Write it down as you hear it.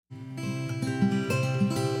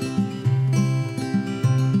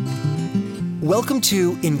Welcome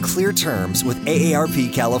to In Clear Terms with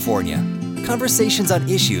AARP California. Conversations on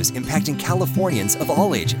issues impacting Californians of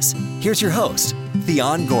all ages. Here's your host,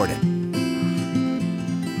 Theon Gordon.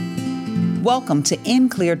 Welcome to In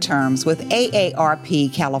Clear Terms with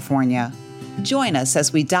AARP California. Join us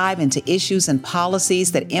as we dive into issues and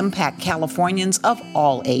policies that impact Californians of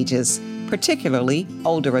all ages, particularly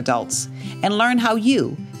older adults, and learn how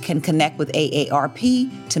you can connect with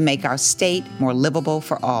AARP to make our state more livable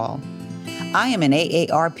for all. I am an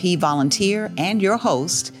AARP volunteer and your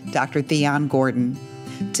host, Dr. Theon Gordon.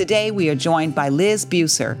 Today, we are joined by Liz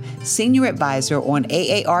Buser, Senior Advisor on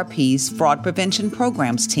AARP's Fraud Prevention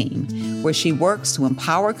Programs team, where she works to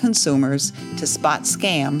empower consumers to spot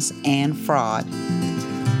scams and fraud.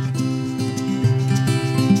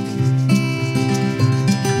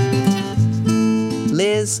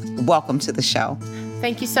 Liz, welcome to the show.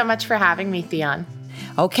 Thank you so much for having me, Theon.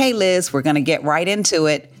 Okay, Liz, we're going to get right into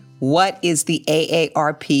it. What is the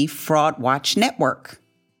AARP Fraud Watch Network?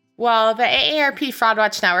 Well, the AARP Fraud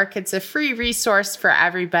Watch Network, it's a free resource for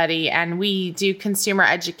everybody, and we do consumer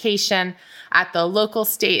education at the local,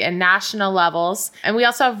 state, and national levels. And we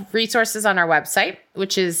also have resources on our website,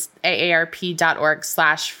 which is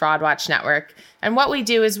aarp.org/fraudwatchnetwork. And what we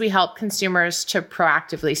do is we help consumers to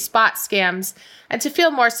proactively spot scams and to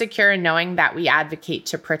feel more secure in knowing that we advocate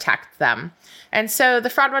to protect them. And so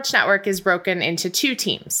the Fraud Watch Network is broken into two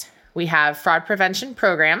teams. We have fraud prevention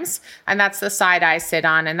programs, and that's the side I sit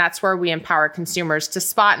on, and that's where we empower consumers to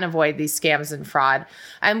spot and avoid these scams and fraud.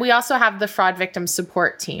 And we also have the fraud victim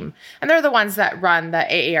support team, and they're the ones that run the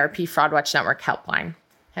AARP Fraud Watch Network helpline.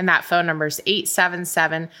 And that phone number is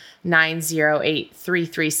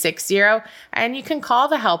 877-908-3360. And you can call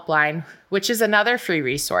the helpline, which is another free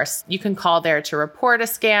resource. You can call there to report a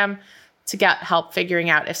scam, to get help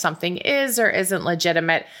figuring out if something is or isn't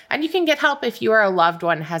legitimate. And you can get help if you or a loved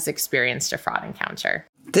one has experienced a fraud encounter.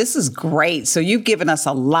 This is great. So you've given us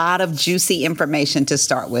a lot of juicy information to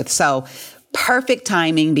start with. So perfect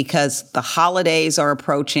timing because the holidays are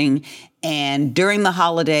approaching. And during the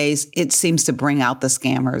holidays, it seems to bring out the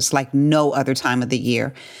scammers like no other time of the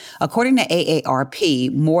year. According to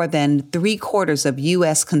AARP, more than 3/4 of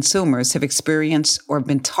U.S. consumers have experienced or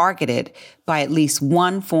been targeted by at least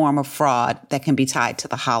one form of fraud that can be tied to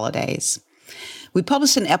the holidays. We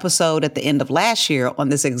published an episode at the end of last year on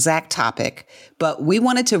this exact topic, but we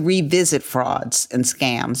wanted to revisit frauds and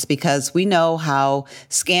scams because we know how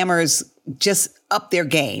scammers just up their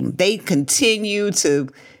game. They continue to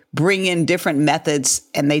bring in different methods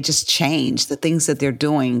and they just change. The things that they're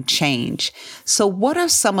doing change. So what are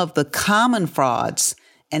some of the common frauds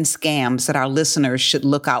and scams that our listeners should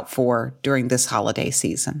look out for during this holiday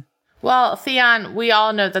season? Well, Theon, we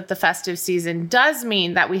all know that the festive season does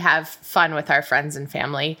mean that we have fun with our friends and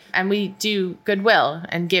family, and we do goodwill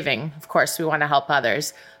and giving. Of course, we want to help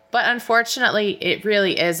others. But unfortunately, it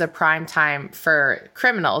really is a prime time for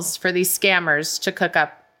criminals, for these scammers to cook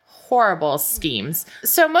up horrible schemes.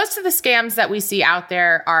 So most of the scams that we see out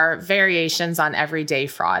there are variations on everyday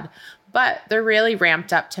fraud, but they're really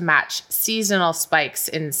ramped up to match seasonal spikes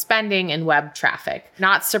in spending and web traffic.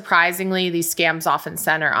 Not surprisingly, these scams often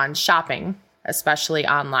center on shopping, especially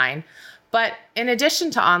online. But in addition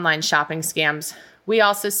to online shopping scams, we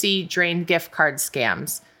also see drained gift card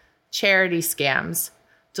scams, charity scams,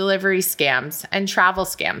 delivery scams, and travel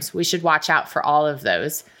scams. We should watch out for all of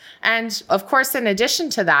those. And of course, in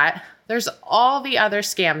addition to that, there's all the other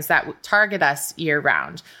scams that target us year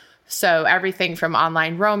round. So everything from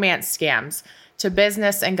online romance scams to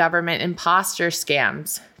business and government imposter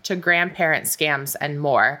scams to grandparent scams and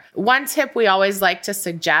more. One tip we always like to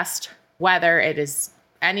suggest, whether it is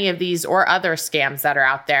any of these or other scams that are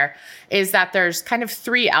out there, is that there's kind of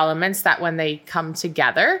three elements that when they come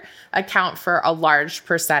together account for a large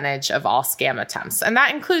percentage of all scam attempts. And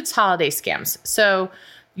that includes holiday scams. So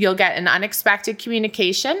you'll get an unexpected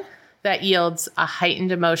communication that yields a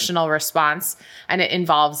heightened emotional response, and it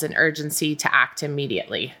involves an urgency to act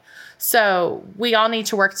immediately. So we all need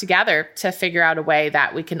to work together to figure out a way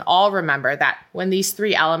that we can all remember that when these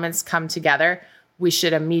three elements come together, we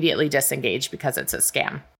should immediately disengage because it's a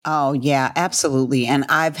scam. Oh, yeah, absolutely. And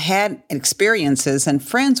I've had experiences and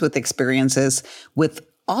friends with experiences with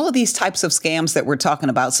all of these types of scams that we're talking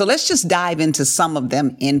about. So let's just dive into some of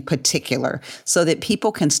them in particular so that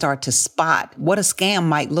people can start to spot what a scam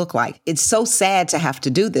might look like. It's so sad to have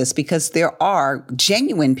to do this because there are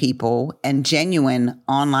genuine people and genuine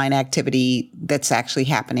online activity that's actually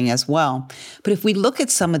happening as well. But if we look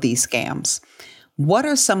at some of these scams, what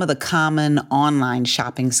are some of the common online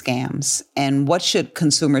shopping scams and what should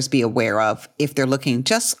consumers be aware of if they're looking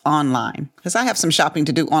just online? Because I have some shopping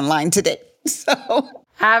to do online today. So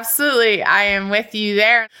Absolutely. I am with you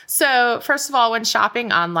there. So, first of all, when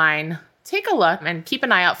shopping online, take a look and keep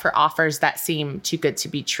an eye out for offers that seem too good to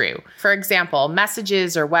be true. For example,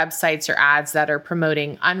 messages or websites or ads that are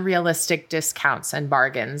promoting unrealistic discounts and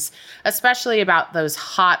bargains, especially about those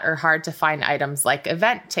hot or hard to find items like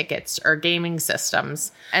event tickets or gaming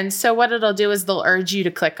systems. And so what it'll do is they'll urge you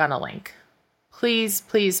to click on a link. Please,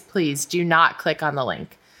 please, please do not click on the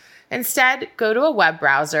link. Instead, go to a web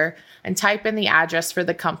browser and type in the address for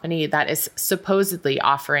the company that is supposedly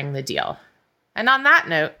offering the deal. And on that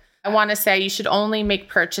note, I want to say you should only make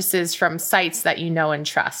purchases from sites that you know and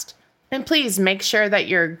trust. And please make sure that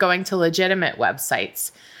you're going to legitimate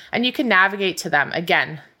websites and you can navigate to them,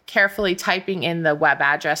 again, carefully typing in the web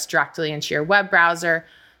address directly into your web browser,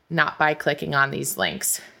 not by clicking on these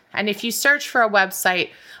links. And if you search for a website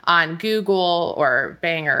on Google or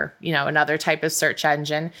Bing or, another type of search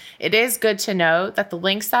engine, it is good to know that the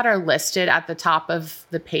links that are listed at the top of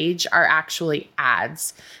the page are actually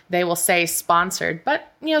ads. They will say sponsored,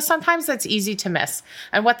 but, sometimes that's easy to miss.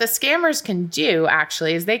 And what the scammers can do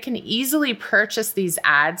actually is they can easily purchase these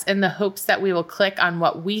ads in the hopes that we will click on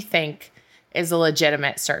what we think is a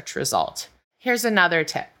legitimate search result. Here's another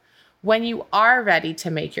tip. When you are ready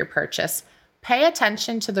to make your purchase, pay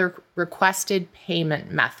attention to the requested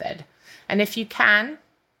payment method. And if you can,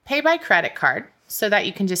 pay by credit card so that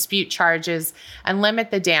you can dispute charges and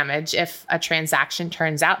limit the damage if a transaction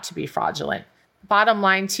turns out to be fraudulent. Bottom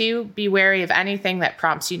line too, be wary of anything that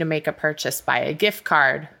prompts you to make a purchase by a gift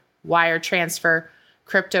card, wire transfer,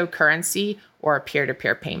 cryptocurrency, or a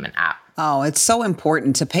peer-to-peer payment app. Oh, it's so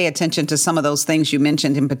important to pay attention to some of those things you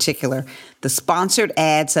mentioned in particular. The sponsored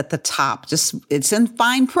ads at the top, it's in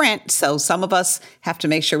fine print. So some of us have to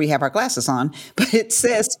make sure we have our glasses on, but it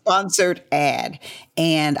says sponsored ad.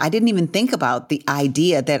 And I didn't even think about the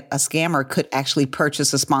idea that a scammer could actually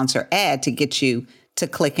purchase a sponsored ad to get you to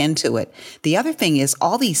click into it. The other thing is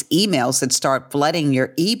all these emails that start flooding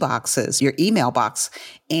your your email box,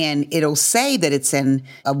 and it'll say that it's in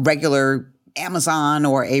a regular Amazon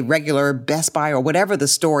or a regular Best Buy or whatever the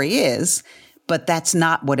store is, but that's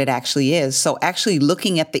not what it actually is. So actually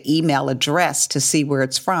looking at the email address to see where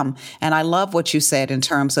it's from. And I love what you said in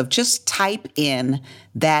terms of just type in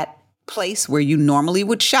that place where you normally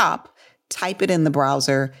would shop, type it in the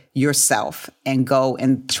browser yourself and go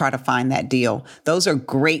and try to find that deal. Those are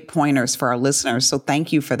great pointers for our listeners. So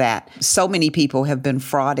thank you for that. So many people have been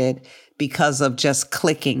frauded because of just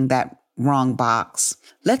clicking that wrong box.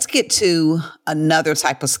 Let's get to another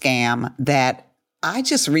type of scam that I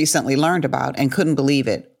just recently learned about and couldn't believe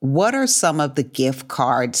it. What are some of the gift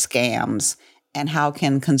card scams and how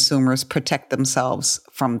can consumers protect themselves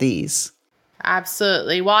from these?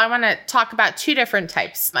 Absolutely. Well, I want to talk about two different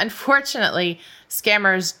types. Unfortunately,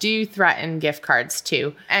 scammers do threaten gift cards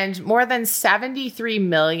too. And more than 73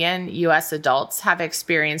 million US adults have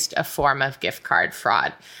experienced a form of gift card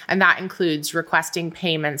fraud. And that includes requesting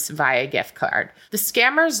payments via gift card. The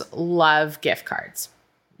scammers love gift cards.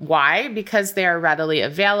 Why? Because they are readily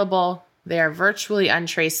available, they are virtually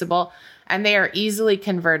untraceable, and they are easily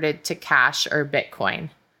converted to cash or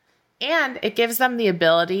Bitcoin. And it gives them the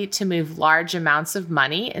ability to move large amounts of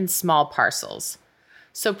money in small parcels.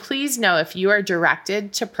 So please know if you are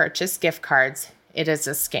directed to purchase gift cards, it is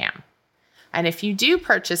a scam. And if you do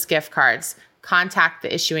purchase gift cards, contact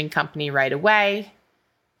the issuing company right away,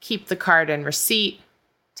 keep the card and receipt,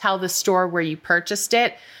 tell the store where you purchased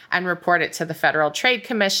it, and report it to the Federal Trade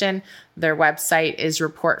Commission. Their website is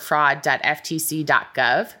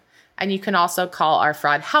reportfraud.ftc.gov. And you can also call our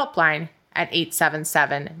fraud helpline at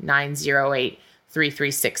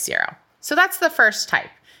 877-908-3360. So that's the first type,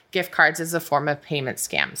 gift cards as a form of payment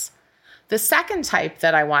scams. The second type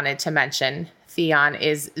that I wanted to mention, Theon,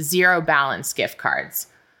 is zero balance gift cards.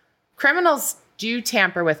 Criminals do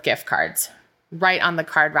tamper with gift cards right on the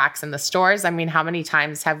card racks in the stores. I mean, how many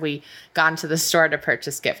times have we gone to the store to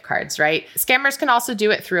purchase gift cards, right? Scammers can also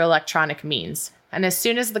do it through electronic means. And as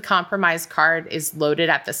soon as the compromised card is loaded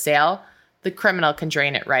at the sale, the criminal can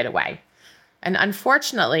drain it right away. And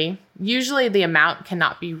unfortunately, usually the amount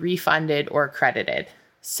cannot be refunded or credited.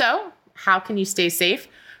 So how can you stay safe?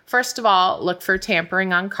 First of all, look for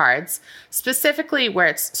tampering on cards, specifically where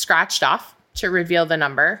it's scratched off to reveal the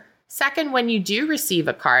number. Second, when you do receive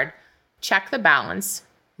a card, check the balance.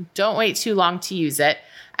 Don't wait too long to use it,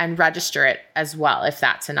 and register it as well if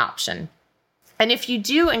that's an option. And if you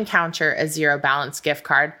do encounter a zero balance gift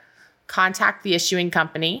card, contact the issuing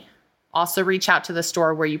company. Also reach out to the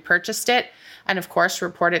store where you purchased it, and of course,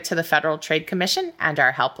 report it to the Federal Trade Commission and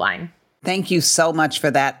our helpline. Thank you so much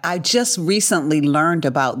for that. I just recently learned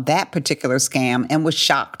about that particular scam and was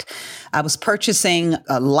shocked. I was purchasing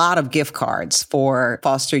a lot of gift cards for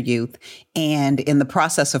foster youth. And in the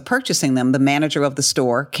process of purchasing them, the manager of the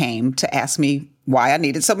store came to ask me why I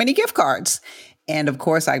needed so many gift cards. And of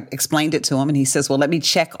course, I explained it to him and he says, well, let me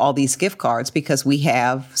check all these gift cards because we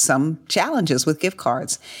have some challenges with gift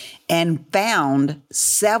cards, and found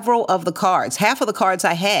several of the cards. Half of the cards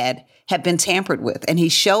I had been tampered with. And he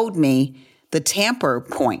showed me the tamper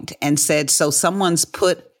point and said, so someone's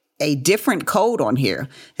put a different code on here.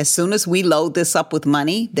 As soon as we load this up with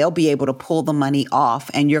money, they'll be able to pull the money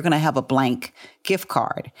off and you're going to have a blank gift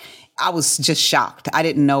card. I was just shocked. I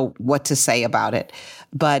didn't know what to say about it.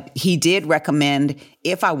 But he did recommend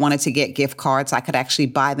if I wanted to get gift cards, I could actually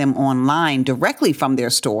buy them online directly from their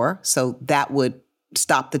store. So that would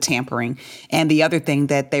stop the tampering. And the other thing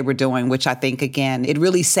that they were doing, which I think, again, it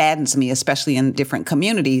really saddens me, especially in different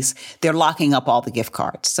communities, they're locking up all the gift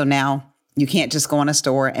cards. So now you can't just go in a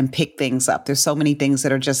store and pick things up. There's so many things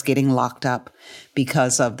that are just getting locked up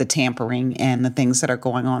because of the tampering and the things that are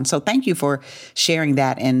going on. So thank you for sharing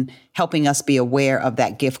that and helping us be aware of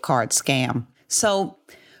that gift card scam. So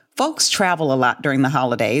folks travel a lot during the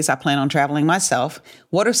holidays. I plan on traveling myself.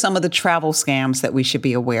 What are some of the travel scams that we should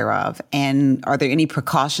be aware of? And are there any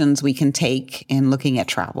precautions we can take in looking at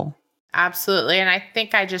travel? Absolutely. And I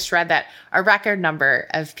think I just read that a record number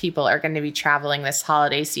of people are going to be traveling this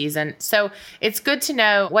holiday season. So it's good to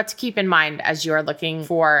know what to keep in mind as you're looking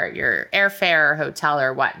for your airfare or hotel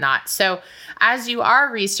or whatnot. So as you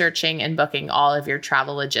are researching and booking all of your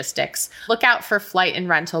travel logistics, look out for flight and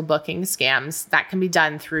rental booking scams that can be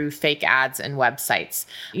done through fake ads and websites.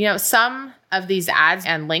 Some of these ads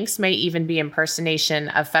and links may even be impersonation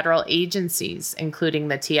of federal agencies, including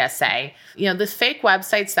the TSA. The fake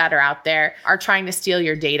websites that are out there are trying to steal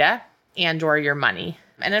your data and or your money.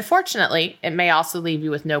 And unfortunately, it may also leave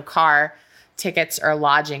you with no car, tickets, or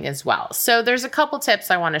lodging as well. So there's a couple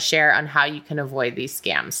tips I want to share on how you can avoid these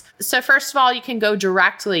scams. So first of all, you can go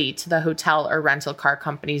directly to the hotel or rental car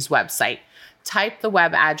company's website. Type the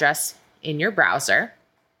web address in your browser.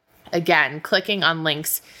 Again, clicking on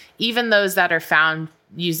links, even those that are found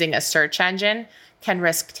using a search engine, can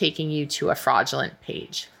risk taking you to a fraudulent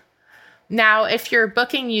page. Now, if you're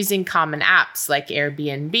booking using common apps like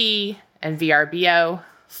Airbnb and VRBO,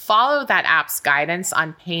 follow that app's guidance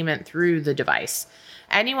on payment through the device.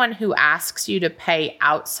 Anyone who asks you to pay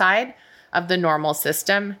outside of the normal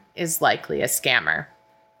system is likely a scammer.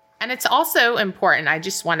 And it's also important, I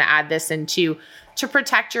just want to add this in too, to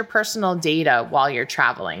protect your personal data while you're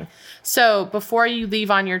traveling. So before you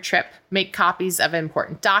leave on your trip, make copies of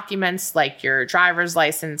important documents like your driver's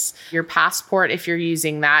license, your passport if you're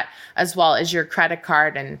using that, as well as your credit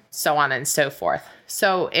card and so on and so forth.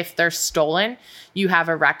 So if they're stolen, you have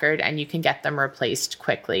a record and you can get them replaced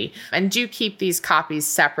quickly. And do keep these copies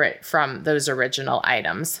separate from those original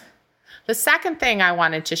items. The second thing I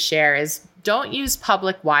wanted to share is don't use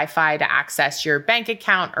public Wi-Fi to access your bank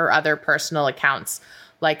account or other personal accounts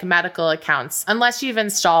like medical accounts unless you've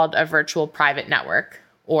installed a virtual private network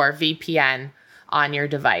or VPN on your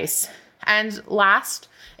device. And last,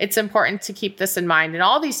 it's important to keep this in mind and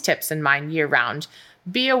all these tips in mind year round.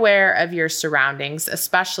 Be aware of your surroundings,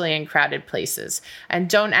 especially in crowded places, and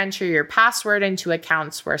don't enter your password into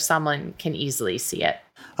accounts where someone can easily see it.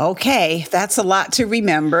 Okay, that's a lot to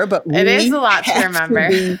remember, but it is a lot to remember.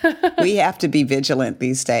 We have to be vigilant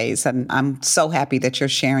these days, and I'm so happy that you're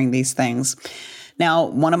sharing these things. Now,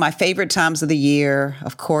 one of my favorite times of the year,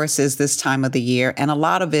 of course, is this time of the year, and a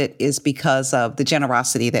lot of it is because of the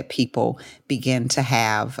generosity that people begin to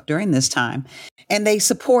have during this time. And they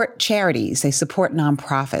support charities, they support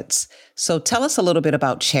nonprofits. So tell us a little bit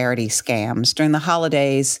about charity scams. During the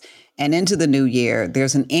holidays and into the new year,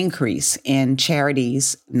 there's an increase in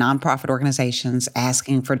charities, nonprofit organizations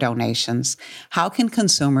asking for donations. How can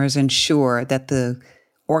consumers ensure that the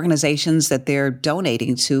organizations that they're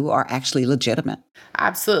donating to are actually legitimate?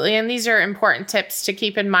 Absolutely. And these are important tips to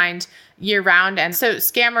keep in mind year round. And so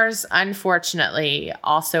scammers, unfortunately,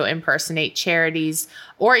 also impersonate charities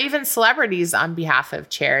or even celebrities on behalf of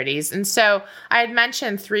charities. And so I had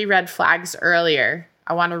mentioned 3 red flags earlier.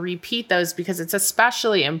 I want to repeat those because it's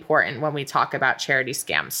especially important when we talk about charity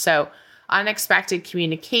scams. So unexpected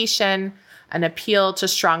communication, an appeal to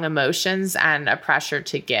strong emotions, and a pressure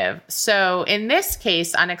to give. So in this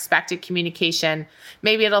case, unexpected communication,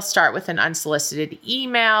 maybe it'll start with an unsolicited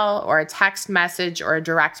email or a text message or a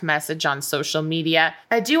direct message on social media.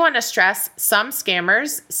 I do want to stress some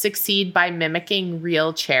scammers succeed by mimicking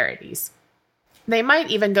real charities. They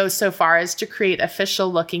might even go so far as to create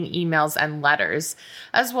official-looking emails and letters,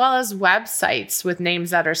 as well as websites with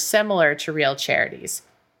names that are similar to real charities.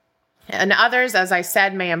 And others, as I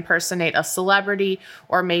said, may impersonate a celebrity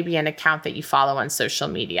or maybe an account that you follow on social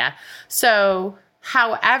media. So,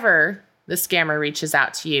 however the scammer reaches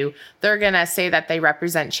out to you, they're going to say that they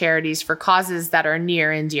represent charities for causes that are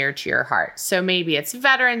near and dear to your heart. So maybe it's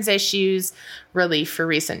veterans issues, relief for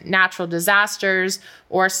recent natural disasters,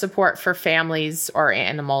 or support for families or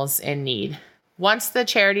animals in need. Once the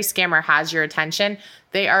charity scammer has your attention,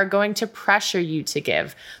 they are going to pressure you to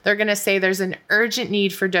give. They're going to say there's an urgent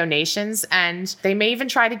need for donations, and they may even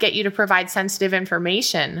try to get you to provide sensitive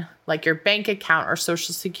information like your bank account or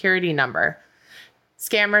social security number.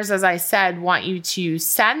 Scammers, as I said, want you to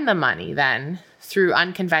send the money then through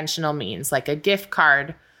unconventional means like a gift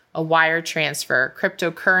card, a wire transfer,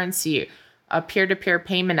 cryptocurrency, a peer-to-peer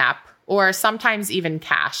payment app, or sometimes even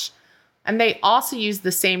cash. And they also use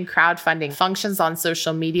the same crowdfunding functions on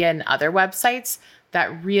social media and other websites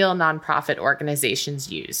that real nonprofit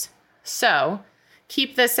organizations use. So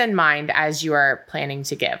keep this in mind as you are planning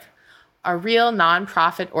to give. A real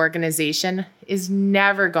nonprofit organization is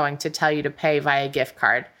never going to tell you to pay via gift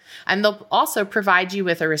card, and they'll also provide you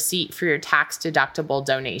with a receipt for your tax-deductible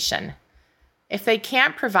donation. If they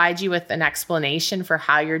can't provide you with an explanation for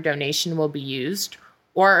how your donation will be used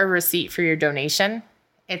or a receipt for your donation,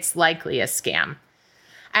 it's likely a scam.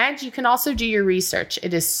 And you can also do your research.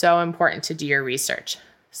 It is so important to do your research.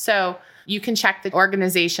 So you can check the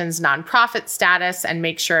organization's nonprofit status and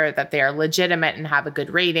make sure that they are legitimate and have a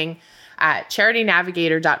good rating.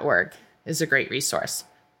 CharityNavigator.org is a great resource.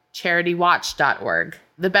 CharityWatch.org.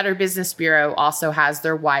 The Better Business Bureau also has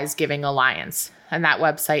their Wise Giving Alliance, and that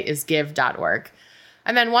website is give.org.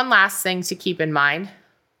 And then one last thing to keep in mind,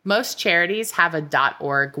 most charities have a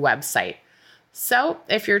 .org website. So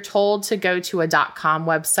if you're told to go to a .com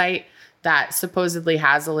website that supposedly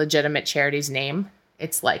has a legitimate charity's name,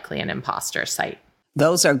 it's likely an imposter site.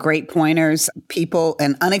 Those are great pointers. People,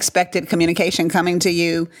 an unexpected communication coming to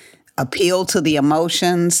you, appeal to the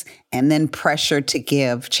emotions, and then pressure to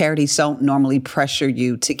give. Charities don't normally pressure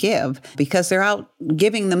you to give because they're out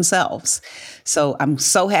giving themselves. So I'm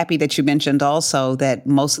so happy that you mentioned also that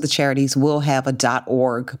most of the charities will have a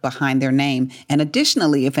 .org behind their name. And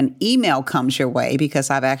additionally, if an email comes your way, because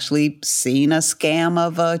I've actually seen a scam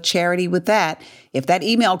of a charity with that, if that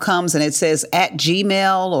email comes and it says at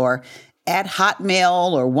Gmail or at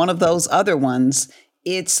Hotmail or one of those other ones,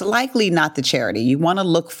 it's likely not the charity. You want to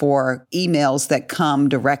look for emails that come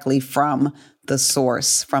directly from the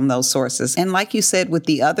source, from those sources. And like you said, with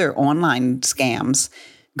the other online scams,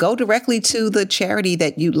 go directly to the charity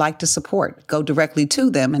that you'd like to support. Go directly to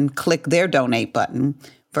them and click their donate button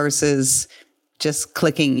versus just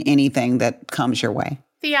clicking anything that comes your way.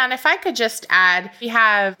 Theon, if I could just add, we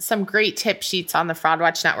have some great tip sheets on the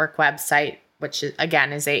FraudWatch Network website, which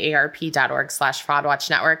again is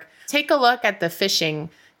aarp.org/FraudWatchNetwork. Take a look at the phishing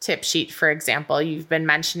tip sheet, for example. You've been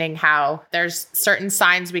mentioning how there's certain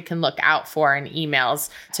signs we can look out for in emails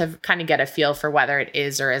to kind of get a feel for whether it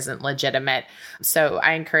is or isn't legitimate. So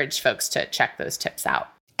I encourage folks to check those tips out.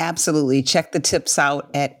 Absolutely. Check the tips out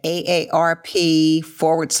at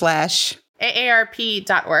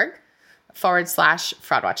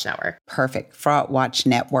aarp.org/FraudWatch Network. Perfect. FraudWatch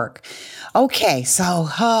Network. Okay, so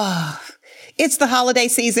it's the holiday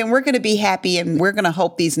season. We're going to be happy and we're going to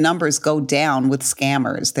hope these numbers go down with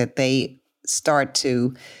scammers, that they start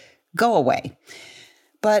to go away.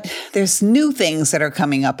 But there's new things that are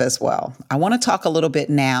coming up as well. I want to talk a little bit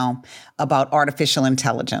now about artificial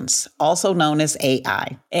intelligence, also known as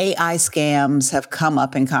AI. AI scams have come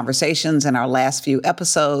up in conversations in our last few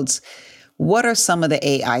episodes. What are some of the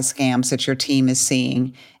AI scams that your team is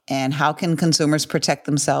seeing? And how can consumers protect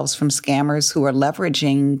themselves from scammers who are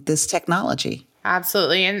leveraging this technology?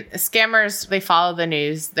 Absolutely. And scammers, they follow the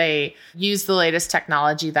news. They use the latest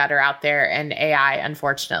technology that are out there, and AI,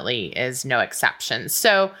 unfortunately, is no exception.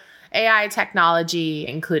 So AI technology,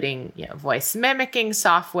 including voice mimicking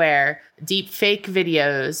software, deep fake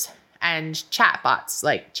videos, and chatbots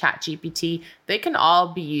like ChatGPT, they can all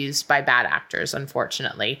be used by bad actors,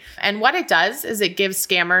 unfortunately. And what it does is it gives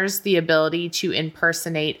scammers the ability to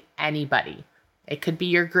impersonate anybody. It could be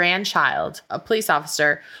your grandchild, a police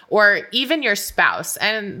officer, or even your spouse.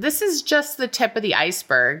 And this is just the tip of the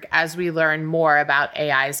iceberg as we learn more about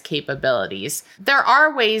AI's capabilities. There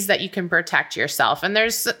are ways that you can protect yourself. And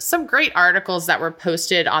there's some great articles that were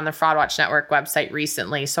posted on the FraudWatch Network website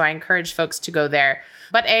recently. So I encourage folks to go there.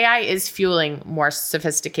 But AI is fueling more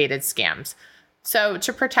sophisticated scams. So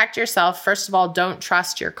to protect yourself, first of all, don't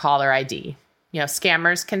trust your caller ID.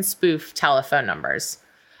 Scammers can spoof telephone numbers.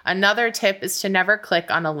 Another tip is to never click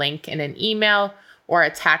on a link in an email or a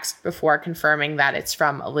text before confirming that it's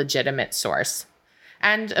from a legitimate source.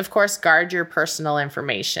 And of course, guard your personal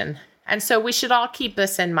information. And so we should all keep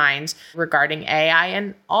this in mind regarding AI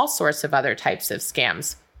and all sorts of other types of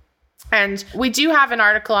scams. And we do have an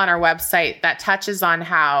article on our website that touches on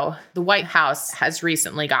how the White House has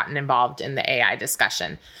recently gotten involved in the AI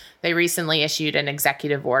discussion. They recently issued an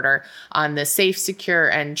executive order on the safe, secure,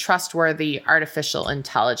 and trustworthy artificial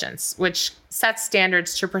intelligence, which sets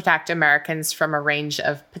standards to protect Americans from a range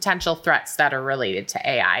of potential threats that are related to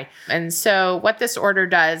AI. And so what this order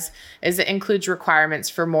does is it includes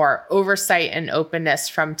requirements for more oversight and openness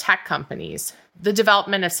from tech companies, the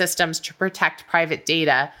development of systems to protect private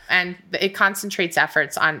data, and it concentrates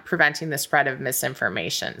efforts on preventing the spread of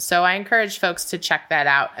misinformation. So I encourage folks to check that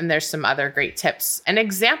out. And there's some other great tips and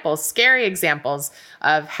examples, scary examples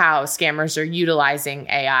of how scammers are utilizing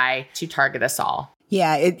AI to target us all.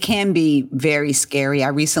 Yeah, it can be very scary. I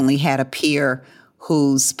recently had a peer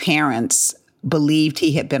whose parents believed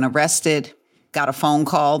he had been arrested, got a phone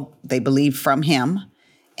call they believed from him,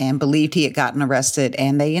 and believed he had gotten arrested,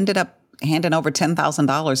 and they ended up handing over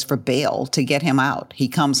 $10,000 for bail to get him out. He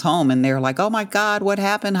comes home and they're like, "Oh my God, what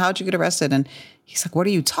happened? How'd you get arrested?" And he's like, "What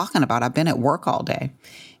are you talking about? I've been at work all day."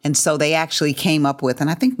 And so they actually came up with, and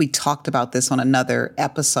I think we talked about this on another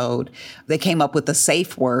episode, they came up with a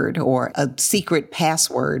safe word or a secret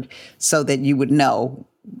password so that you would know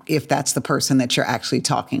if that's the person that you're actually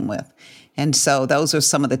talking with. And so those are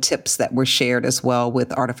some of the tips that were shared as well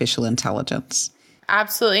with artificial intelligence.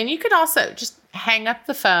 Absolutely. And you could also just hang up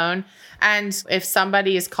the phone. And if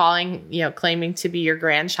somebody is calling, claiming to be your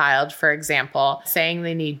grandchild, for example, saying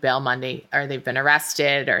they need bail money or they've been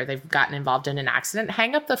arrested or they've gotten involved in an accident,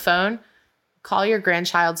 hang up the phone, call your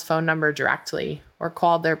grandchild's phone number directly or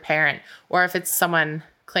call their parent. Or if it's someone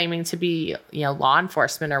claiming to be, law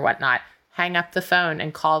enforcement or whatnot, hang up the phone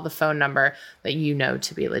and call the phone number that you know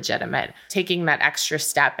to be legitimate. Taking that extra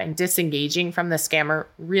step and disengaging from the scammer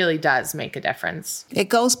really does make a difference. It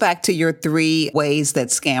goes back to your 3 ways that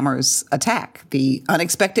scammers attack. The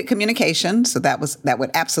unexpected communication, so that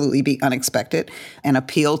would absolutely be unexpected. An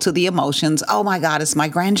appeal to the emotions. Oh my God, it's my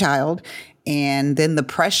grandchild. And then the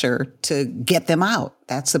pressure to get them out.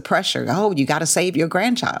 That's the pressure. Oh, you got to save your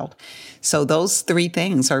grandchild. So those 3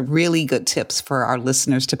 things are really good tips for our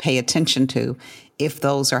listeners to pay attention to if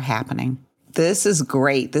those are happening. This is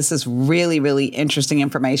great. This is really, really interesting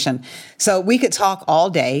information. So we could talk all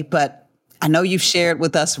day, but I know you've shared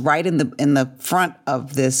with us right in the front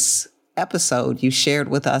of this episode, you shared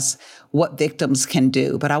with us what victims can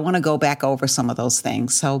do, but I want to go back over some of those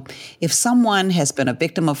things. So if someone has been a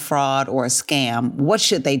victim of fraud or a scam, what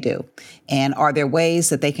should they do? And are there ways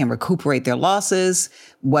that they can recuperate their losses,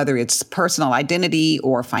 whether it's personal identity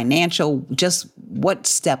or financial? Just what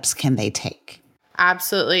steps can they take?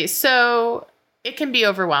 Absolutely. So it can be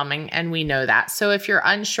overwhelming, and we know that. So if you're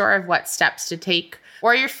unsure of what steps to take,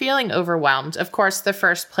 or you're feeling overwhelmed, of course, the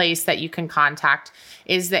first place that you can contact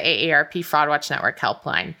is the AARP Fraud Watch Network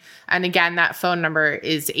helpline. And again, that phone number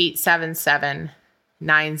is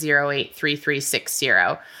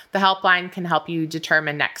 877-908-3360. The helpline can help you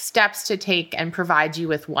determine next steps to take and provide you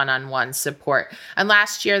with one-on-one support. And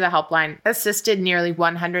last year, the helpline assisted nearly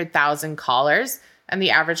 100,000 callers, and the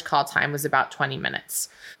average call time was about 20 minutes.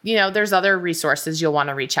 There's other resources you'll want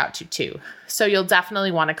to reach out to too. So you'll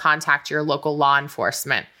definitely want to contact your local law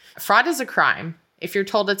enforcement. Fraud is a crime. If you're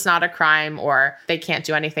told it's not a crime or they can't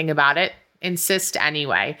do anything about it, insist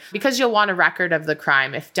anyway, because you'll want a record of the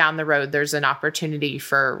crime if down the road there's an opportunity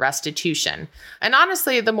for restitution. And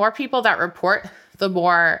honestly, the more people that report, the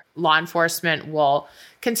more law enforcement will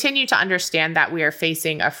continue to understand that we are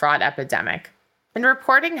facing a fraud epidemic. And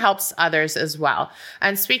reporting helps others as well.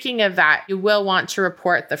 And speaking of that, you will want to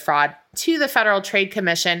report the fraud to the Federal Trade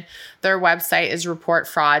Commission. Their website is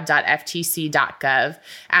reportfraud.ftc.gov.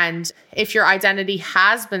 And if your identity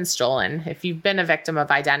has been stolen, if you've been a victim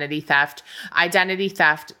of identity theft,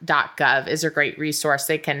 identitytheft.gov is a great resource.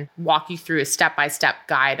 They can walk you through a step-by-step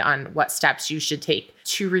guide on what steps you should take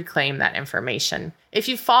to reclaim that information. If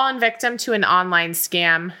you've fallen victim to an online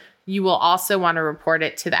scam, you will also want to report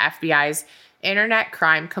it to the FBI's Internet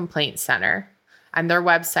Crime Complaint Center, and their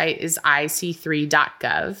website is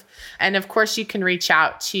ic3.gov. And of course, you can reach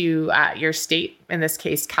out to your state, in this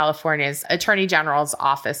case, California's Attorney General's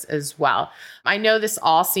office as well. I know this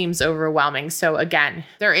all seems overwhelming. So again,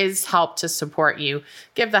 there is help to support you.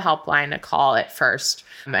 Give the helpline a call at first.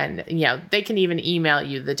 And they can even email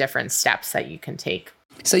you the different steps that you can take.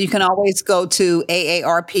 So you can always go to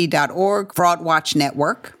aarp.org, Fraud Watch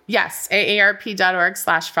Network. Yes,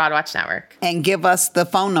 aarp.org/FraudWatch Network. And give us the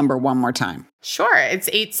phone number one more time. Sure. It's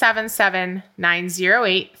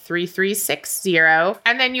 877-908-3360.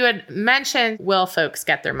 And then you had mentioned, will folks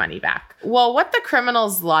get their money back? Well, what the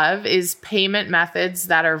criminals love is payment methods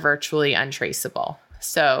that are virtually untraceable.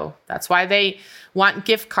 So that's why they want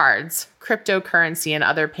gift cards, cryptocurrency, and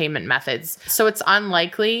other payment methods. So it's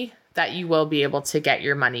unlikely that you will be able to get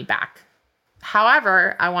your money back.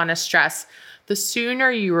 However, I want to stress, the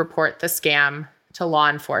sooner you report the scam to law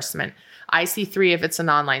enforcement, IC3 if it's an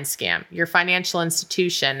online scam, your financial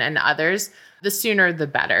institution, and others, the sooner the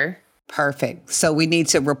better. Perfect. So we need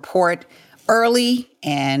to report early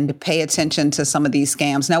and pay attention to some of these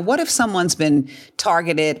scams. Now, what if someone's been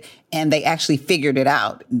targeted and they actually figured it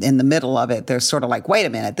out in the middle of it? They're sort of like, wait a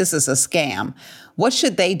minute, this is a scam. What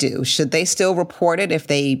should they do? Should they still report it if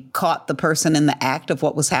they caught the person in the act of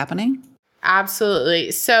what was happening?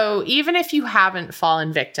 Absolutely. So even if you haven't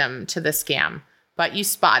fallen victim to the scam, but you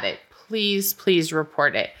spot it, please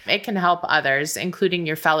report it. It can help others, including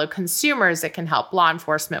your fellow consumers. It can help law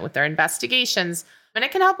enforcement with their investigations. And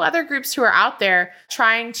it can help other groups who are out there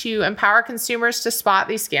trying to empower consumers to spot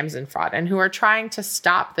these scams and fraud and who are trying to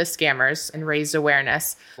stop the scammers and raise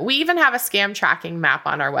awareness. We even have a scam tracking map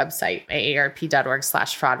on our website,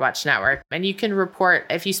 aarp.org/FraudWatchNetwork. And you can report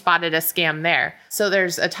if you spotted a scam there. So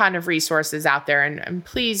there's a ton of resources out there. And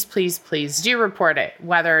please do report it,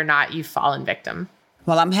 whether or not you've fallen victim.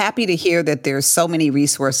 Well, I'm happy to hear that there's so many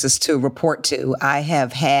resources to report to. I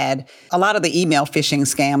have had a lot of the email phishing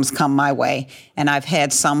scams come my way, and I've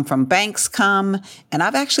had some from banks come, and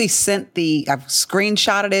I've actually I've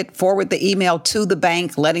screenshotted it, forward the email to the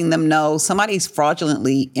bank, letting them know somebody's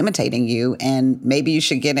fraudulently imitating you, and maybe you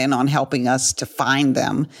should get in on helping us to find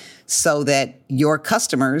them so that your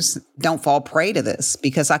customers don't fall prey to this.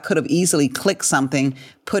 Because I could have easily clicked something,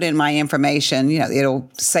 put in my information, it'll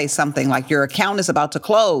say something like your account is about to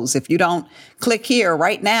close if you don't click here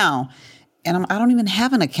right now. And I don't even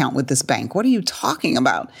have an account with this bank. What are you talking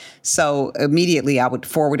about? So immediately I would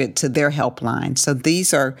forward it to their helpline. So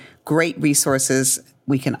these are great resources.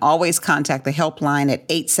 We can always contact the helpline at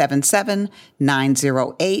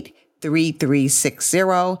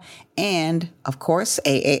 877-908-3360. And of course,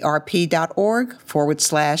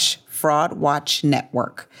 aarp.org/Fraud Watch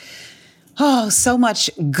Network. Oh, so much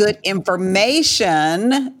good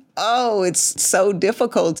information. Oh, it's so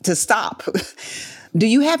difficult to stop. Do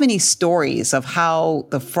you have any stories of how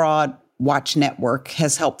the Fraud Watch Network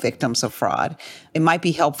has helped victims of fraud? It might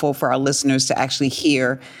be helpful for our listeners to actually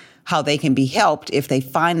hear how they can be helped if they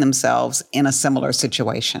find themselves in a similar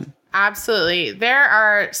situation. Absolutely. There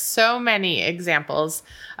are so many examples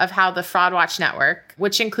of how the Fraud Watch Network,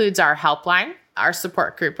 which includes our helpline, our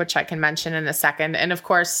support group, which I can mention in a second, and of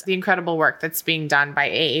course, the incredible work that's being done by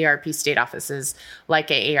AARP state offices like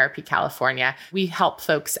AARP California. We help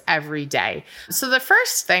folks every day. So the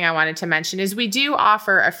first thing I wanted to mention is we do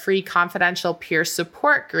offer a free confidential peer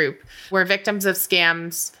support group where victims of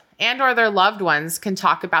scams and or their loved ones can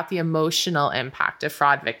talk about the emotional impact of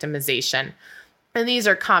fraud victimization. And these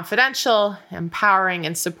are confidential, empowering,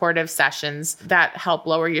 and supportive sessions that help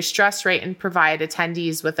lower your stress rate and provide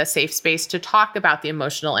attendees with a safe space to talk about the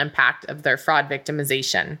emotional impact of their fraud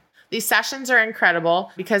victimization. These sessions are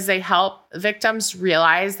incredible because they help victims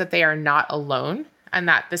realize that they are not alone and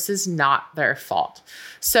that this is not their fault.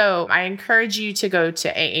 So I encourage you to go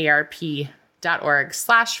to aarp.org/fraud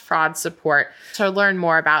support to learn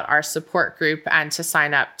more about our support group and to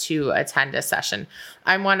sign up to attend a session.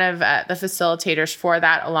 I'm one of the facilitators for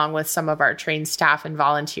that, along with some of our trained staff and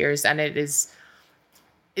volunteers, and it's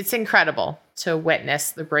incredible to witness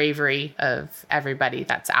the bravery of everybody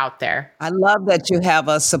that's out there. I love that you have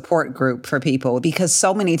a support group for people, because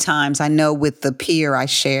so many times I know with the peer I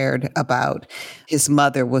shared about, his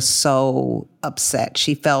mother was so upset.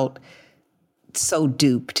 She felt so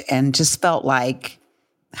duped and just felt like,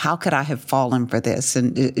 how could I have fallen for this?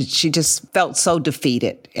 And she just felt so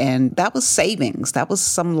defeated. And that was savings. That was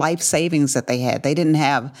some life savings that they had. They didn't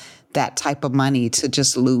have that type of money to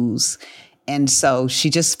just lose. And so she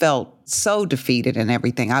just felt so defeated and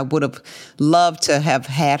everything. I would have loved to have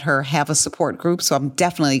had her have a support group. So I'm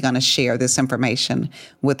definitely going to share this information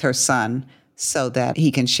with her son so that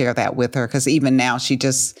he can share that with her. Because even now she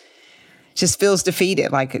just feels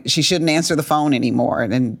defeated, like she shouldn't answer the phone anymore.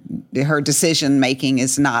 And her decision making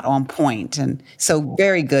is not on point. And so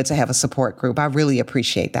very good to have a support group. I really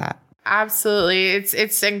appreciate that. Absolutely.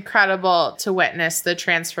 It's incredible to witness the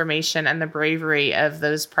transformation and the bravery of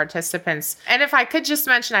those participants. And if I could just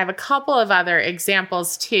mention, I have a couple of other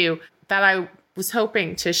examples too that I was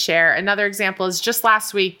hoping to share. Another example is just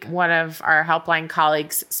last week, one of our helpline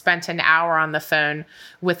colleagues spent an hour on the phone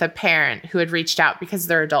with a parent who had reached out because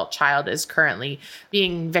their adult child is currently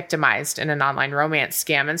being victimized in an online romance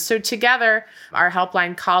scam. And so together, our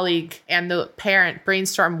helpline colleague and the parent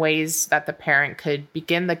brainstormed ways that the parent could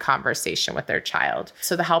begin the conversation with their child.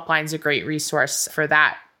 So the helpline is a great resource for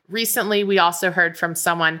that. Recently, we also heard from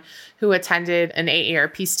someone who attended an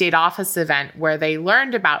AARP state office event where they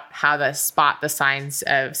learned about how to spot the signs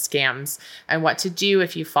of scams and what to do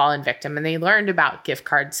if you fall victim. And they learned about gift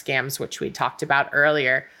card scams, which we talked about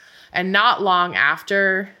earlier. And not long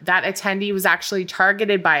after that attendee was actually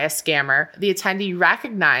targeted by a scammer, the attendee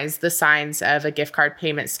recognized the signs of a gift card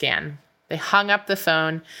payment scam. They hung up the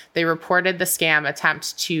phone, they reported the scam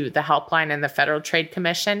attempt to the helpline and the Federal Trade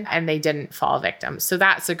Commission, and they didn't fall victim. So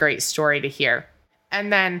that's a great story to hear.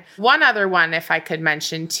 And then one other one, if I could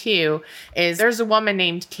mention too, is there's a woman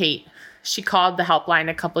named Kate. She called the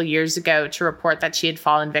helpline a couple years ago to report that she had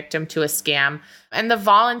fallen victim to a scam. And the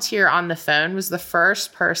volunteer on the phone was the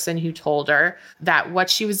first person who told her that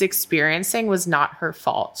what she was experiencing was not her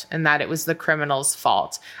fault and that it was the criminal's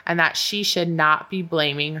fault and that she should not be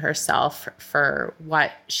blaming herself for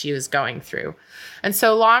what she was going through. And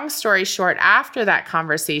so long story short, after that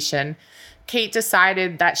conversation, Kate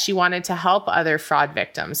decided that she wanted to help other fraud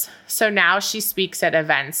victims. So now she speaks at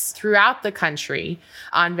events throughout the country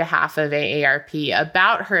on behalf of AARP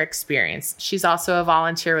about her experience. She's also a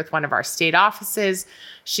volunteer with one of our state offices.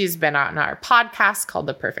 She's been on our podcast called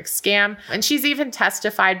The Perfect Scam, and she's even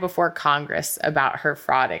testified before Congress about her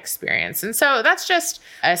fraud experience. And so that's just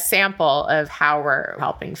a sample of how we're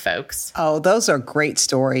helping folks. Oh, those are great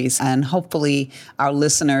stories. And hopefully our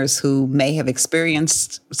listeners who may have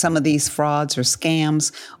experienced some of these frauds or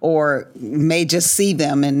scams or may just see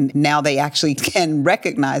them and now they actually can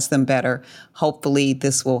recognize them better. Hopefully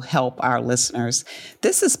this will help our listeners.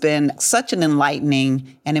 This has been such an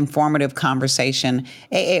enlightening and informative conversation.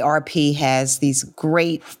 AARP has these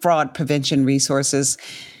great fraud prevention resources.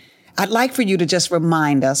 I'd like for you to just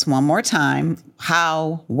remind us one more time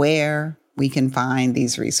how, where we can find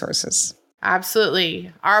these resources.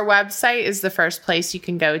 Absolutely. Our website is the first place you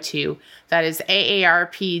can go to. That is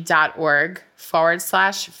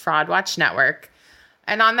aarp.org/FraudWatch Network.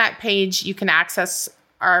 And on that page, you can access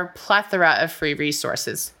our plethora of free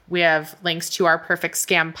resources. We have links to our Perfect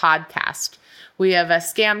Scam podcast. We have a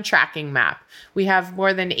scam tracking map. We have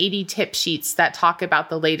more than 80 tip sheets that talk about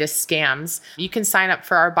the latest scams. You can sign up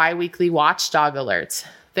for our biweekly watchdog alerts.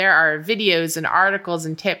 There are videos and articles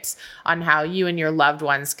and tips on how you and your loved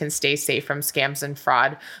ones can stay safe from scams and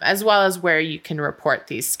fraud, as well as where you can report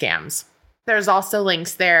these scams. There's also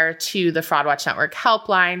links there to the FraudWatch Network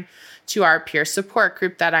helpline, to our peer support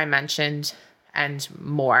group that I mentioned, and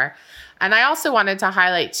more. And I also wanted to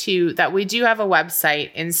highlight too that we do have a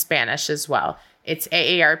website in Spanish as well. It's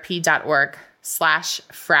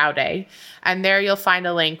aarp.org/fraude. And there you'll find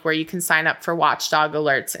a link where you can sign up for watchdog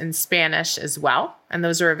alerts in Spanish as well. And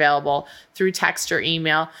those are available through text or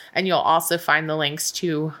email. And you'll also find the links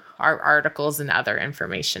to our articles and other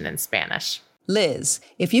information in Spanish. Liz,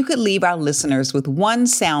 if you could leave our listeners with one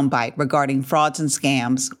soundbite regarding frauds and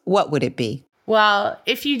scams, what would it be? Well,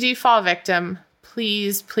 if you do fall victim,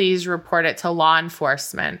 please report it to law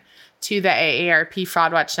enforcement, to the AARP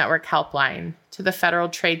FraudWatch Network helpline, to the Federal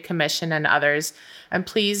Trade Commission and others. And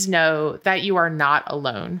please know that you are not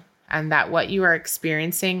alone and that what you are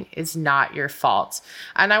experiencing is not your fault.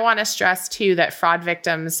 And I want to stress too that fraud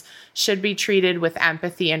victims should be treated with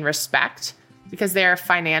empathy and respect because they are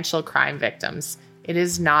financial crime victims. It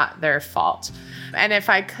is not their fault. And if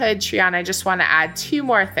I could, Triana, I just want to add two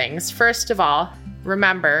more things. First of all,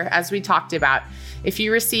 remember, as we talked about, if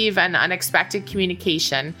you receive an unexpected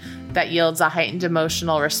communication that yields a heightened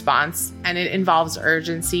emotional response and it involves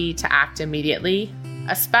urgency to act immediately,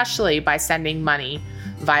 especially by sending money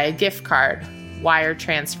via gift card, wire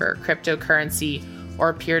transfer, cryptocurrency,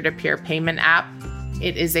 or peer-to-peer payment app,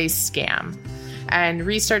 it is a scam. And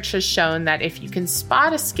research has shown that if you can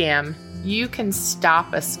spot a scam, you can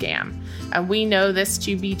stop a scam. And we know this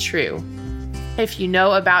to be true. If you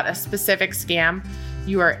know about a specific scam,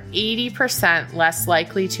 you are 80% less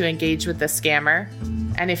likely to engage with the scammer.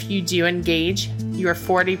 And if you do engage, you are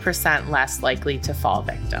 40% less likely to fall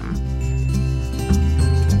victim.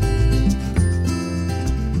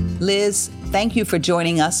 Liz, thank you for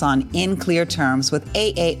joining us on In Clear Terms with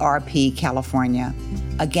AARP California.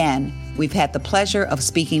 Again, we've had the pleasure of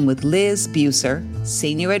speaking with Liz Buser,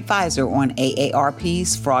 Senior Advisor on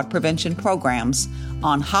AARP's fraud prevention programs,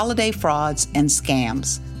 on holiday frauds and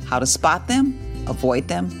scams, how to spot them, avoid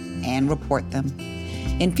them, and report them.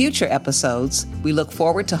 In future episodes, we look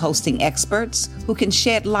forward to hosting experts who can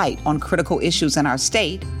shed light on critical issues in our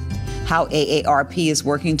state, how AARP is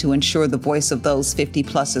working to ensure the voice of those 50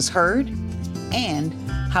 plus is heard, and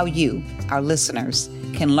how you, our listeners,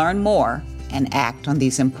 can learn more and act on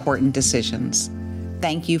these important decisions.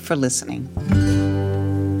 Thank you for listening.